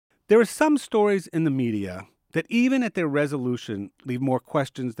There are some stories in the media that even at their resolution leave more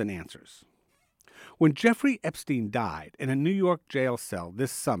questions than answers. When Jeffrey Epstein died in a New York jail cell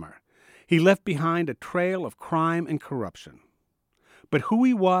this summer, he left behind a trail of crime and corruption. But who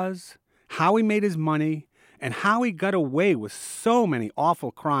he was, how he made his money, and how he got away with so many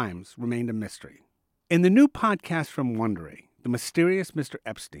awful crimes remained a mystery. In the new podcast from Wondery, The Mysterious Mr.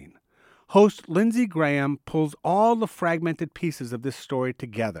 Epstein, host Lindsey Graham pulls all the fragmented pieces of this story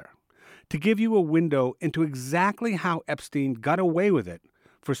together to give you a window into exactly how Epstein got away with it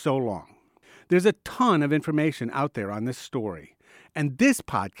for so long. There's a ton of information out there on this story, and this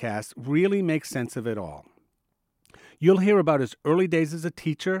podcast really makes sense of it all. You'll hear about his early days as a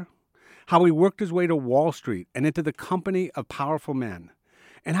teacher, how he worked his way to Wall Street and into the company of powerful men,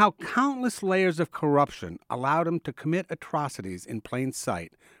 and how countless layers of corruption allowed him to commit atrocities in plain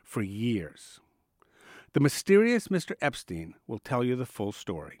sight for years. The Mysterious Mr. Epstein will tell you the full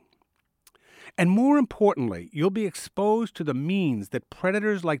story. And more importantly, you'll be exposed to the means that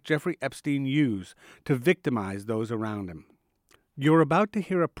predators like Jeffrey Epstein use to victimize those around him. You're about to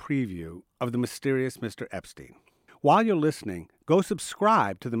hear a preview of The Mysterious Mr. Epstein. While you're listening, go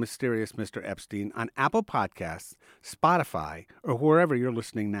subscribe to The Mysterious Mr. Epstein on Apple Podcasts, Spotify, or wherever you're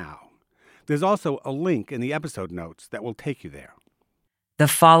listening now. There's also a link in the episode notes that will take you there. The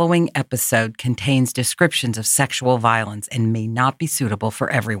following episode contains descriptions of sexual violence and may not be suitable for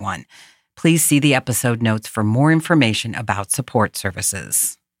everyone. Please see the episode notes for more information about support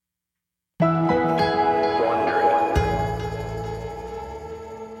services.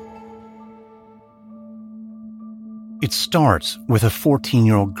 It starts with a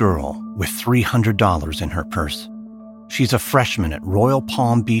 14-year-old girl with $300 in her purse. She's a freshman at Royal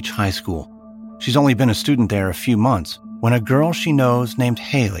Palm Beach High School. She's only been a student there a few months when a girl she knows named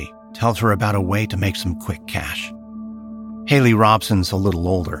Haley tells her about a way to make some quick cash. Haley Robson's a little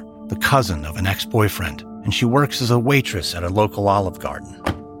older, the cousin of an ex-boyfriend, and she works as a waitress at a local Olive Garden.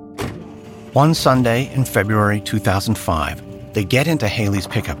 One Sunday in February 2005, they get into Haley's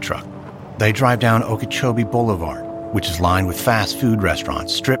pickup truck. They drive down Okeechobee Boulevard, which is lined with fast food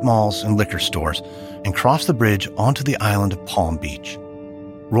restaurants, strip malls, and liquor stores, and cross the bridge onto the island of Palm Beach.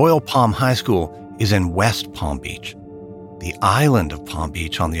 Royal Palm High School is in West Palm Beach. The island of Palm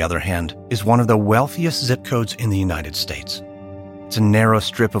Beach, on the other hand, is one of the wealthiest zip codes in the United States. It's a narrow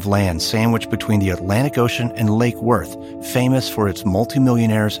strip of land sandwiched between the Atlantic Ocean and Lake Worth, famous for its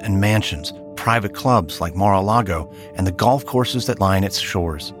multimillionaires and mansions, private clubs like Mar-a-Lago, and the golf courses that line its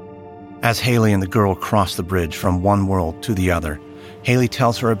shores. As Haley and the girl cross the bridge from one world to the other, Haley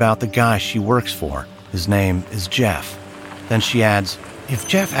tells her about the guy she works for. His name is Jeff. Then she adds, "If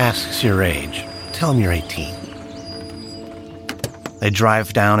Jeff asks your age, tell him you're 18. They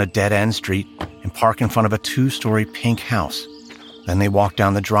drive down a dead-end street and park in front of a 2-story pink house. Then they walk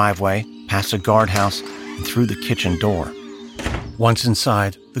down the driveway, past a guardhouse, and through the kitchen door. Once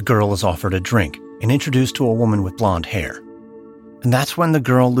inside, the girl is offered a drink and introduced to a woman with blonde hair. And that's when the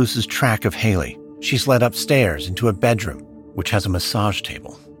girl loses track of Haley. She's led upstairs into a bedroom, which has a massage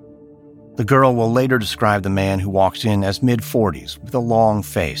table. The girl will later describe the man who walks in as mid-40s with a long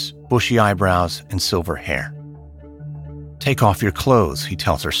face, bushy eyebrows, and silver hair. "Take off your clothes," he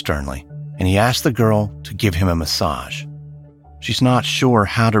tells her sternly, and he asks the girl to give him a massage. She's not sure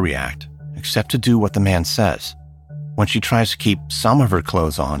how to react, except to do what the man says. When she tries to keep some of her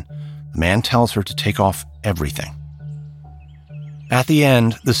clothes on, the man tells her to take off everything. At the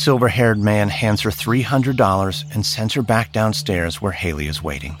end, the silver-haired man hands her $300 and sends her back downstairs where Haley is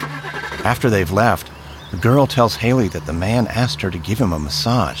waiting. After they've left, the girl tells Haley that the man asked her to give him a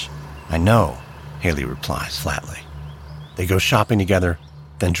massage. "I know," Haley replies flatly. They go shopping together,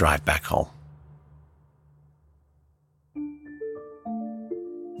 then drive back home.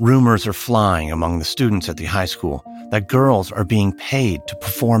 Rumors are flying among the students at the high school that girls are being paid to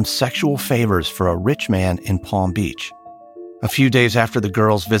perform sexual favors for a rich man in Palm Beach. A few days after the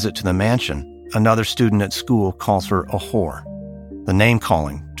girl's visit to the mansion, another student at school calls her a whore. The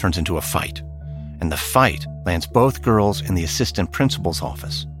name-calling turns into a fight, and the fight lands both girls in the assistant principal's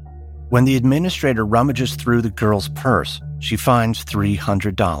office. When the administrator rummages through the girl's purse, she finds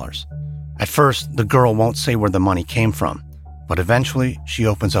 $300. At first, the girl won't say where the money came from, but eventually she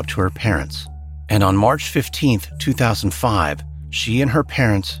opens up to her parents. And on March 15th, 2005, she and her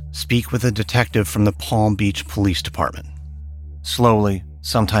parents speak with a detective from the Palm Beach Police Department. Slowly,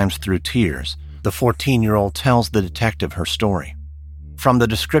 sometimes through tears, the 14-year-old tells the detective her story. From the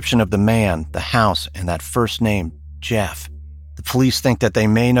description of the man, the house, and that first name, Jeff, the police think that they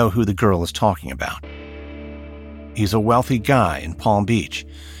may know who the girl is talking about. He's a wealthy guy in Palm Beach.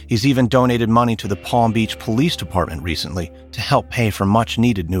 He's even donated money to the Palm Beach Police Department recently to help pay for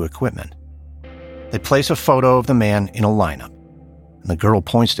much-needed new equipment. They place a photo of the man in a lineup, and the girl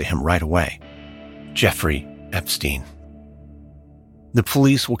points to him right away. Jeffrey Epstein. The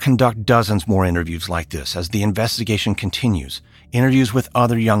police will conduct dozens more interviews like this as the investigation continues, interviews with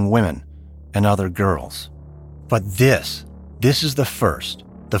other young women and other girls. But this is the first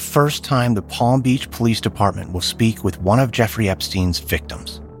time the Palm Beach Police Department will speak with one of Jeffrey Epstein's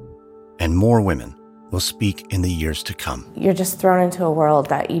victims. And more women will speak in the years to come. You're just thrown into a world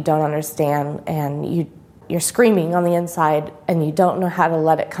that you don't understand, and you're screaming on the inside, and you don't know how to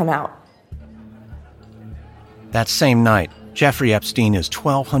let it come out. That same night, Jeffrey Epstein is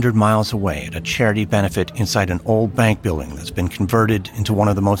 1,200 miles away at a charity benefit inside an old bank building that's been converted into one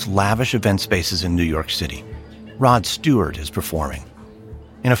of the most lavish event spaces in New York City. Rod Stewart is performing.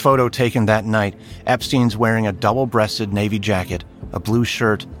 In a photo taken that night, Epstein's wearing a double-breasted navy jacket, a blue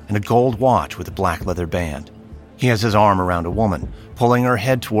shirt, and a gold watch with a black leather band. He has his arm around a woman, pulling her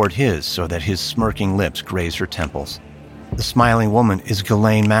head toward his so that his smirking lips graze her temples. The smiling woman is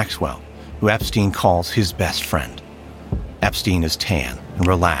Ghislaine Maxwell, who Epstein calls his best friend. Epstein is tan and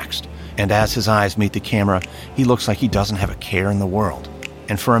relaxed, and as his eyes meet the camera, he looks like he doesn't have a care in the world.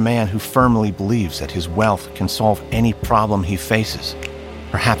 And for a man who firmly believes that his wealth can solve any problem he faces,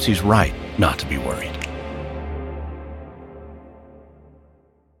 perhaps he's right not to be worried.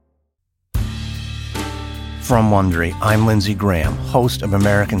 From Wondery, I'm Lindsey Graham, host of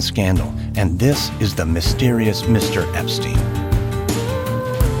American Scandal, and this is The Mysterious Mr. Epstein.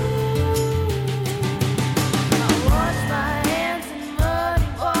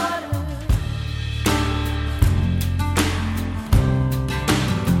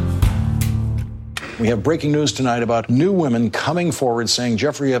 We have breaking news tonight about new women coming forward saying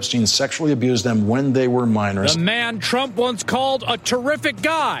Jeffrey Epstein sexually abused them when they were minors. The man Trump once called a terrific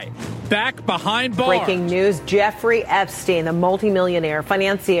guy, back behind bars. Breaking news, Jeffrey Epstein, the multimillionaire,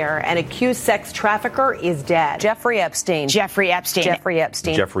 financier, and accused sex trafficker is dead. Jeffrey Epstein. Jeffrey Epstein. Jeffrey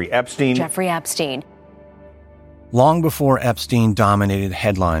Epstein. Jeffrey Epstein. Jeffrey Epstein. Long before Epstein dominated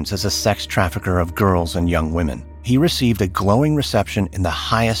headlines as a sex trafficker of girls and young women, he received a glowing reception in the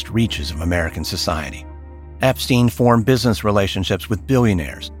highest reaches of American society. Epstein formed business relationships with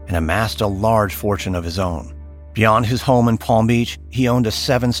billionaires and amassed a large fortune of his own. Beyond his home in Palm Beach, he owned a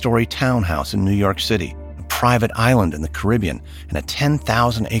 7-story townhouse in New York City, a private island in the Caribbean, and a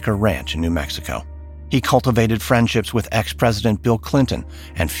 10,000-acre ranch in New Mexico. He cultivated friendships with ex-President Bill Clinton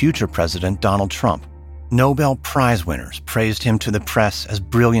and future President Donald Trump. Nobel Prize winners praised him to the press as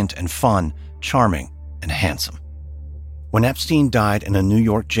brilliant and fun, charming, and handsome. When Epstein died in a New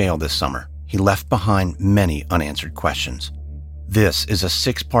York jail this summer, he left behind many unanswered questions. This is a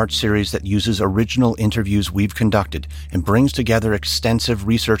 6-part series that uses original interviews we've conducted and brings together extensive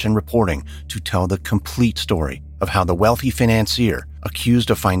research and reporting to tell the complete story of how the wealthy financier, accused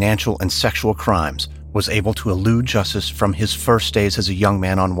of financial and sexual crimes, was able to elude justice from his first days as a young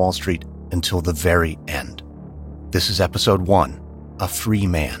man on Wall Street until the very end. This is episode 1, A Free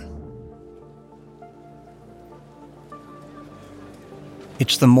Man.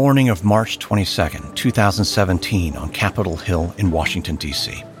 It's the morning of March 22, 2017 on Capitol Hill in Washington,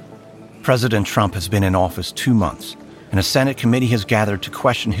 D.C. President Trump has been in office 2 months, and a Senate committee has gathered to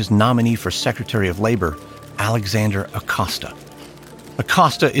question his nominee for Secretary of Labor, Alexander Acosta.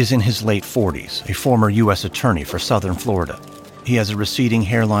 Acosta is in his late 40s, a former U.S. attorney for Southern Florida. He has a receding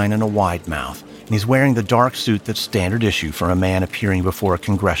hairline and a wide mouth, and he's wearing the dark suit that's standard issue for a man appearing before a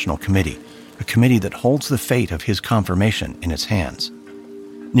congressional committee, a committee that holds the fate of his confirmation in its hands.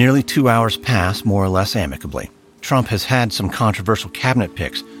 Nearly 2 hours pass, more or less amicably. Trump has had some controversial cabinet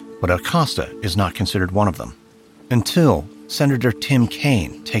picks, but Acosta is not considered one of them. Until Senator Tim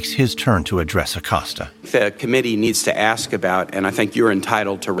Kaine takes his turn to address Acosta. The committee needs to ask about, and I think you're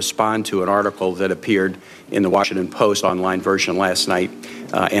entitled to respond to, an article that appeared in the Washington Post online version last night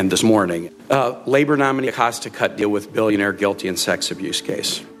and this morning. Labor nominee Acosta cut deal with billionaire guilty in sex abuse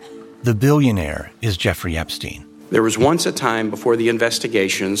case. The billionaire is Jeffrey Epstein. There was once a time before the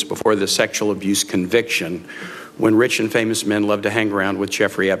investigations, before the sexual abuse conviction, when rich and famous men loved to hang around with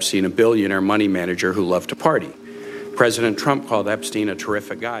Jeffrey Epstein, a billionaire money manager who loved to party. President Trump called Epstein a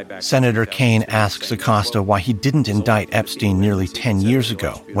terrific guy back. Senator Kaine asks Acosta why he didn't indict Epstein nearly 10 years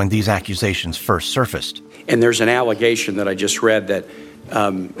ago when these accusations first surfaced. And there's an allegation that I just read that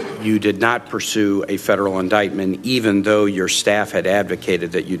you did not pursue a federal indictment, even though your staff had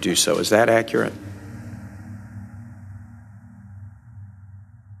advocated that you do so. Is that accurate?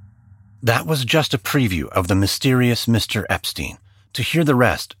 That was just a preview of the mysterious Mr. Epstein. To hear the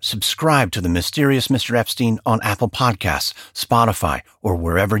rest, subscribe to The Mysterious Mr. Epstein on Apple Podcasts, Spotify, or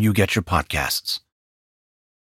wherever you get your podcasts.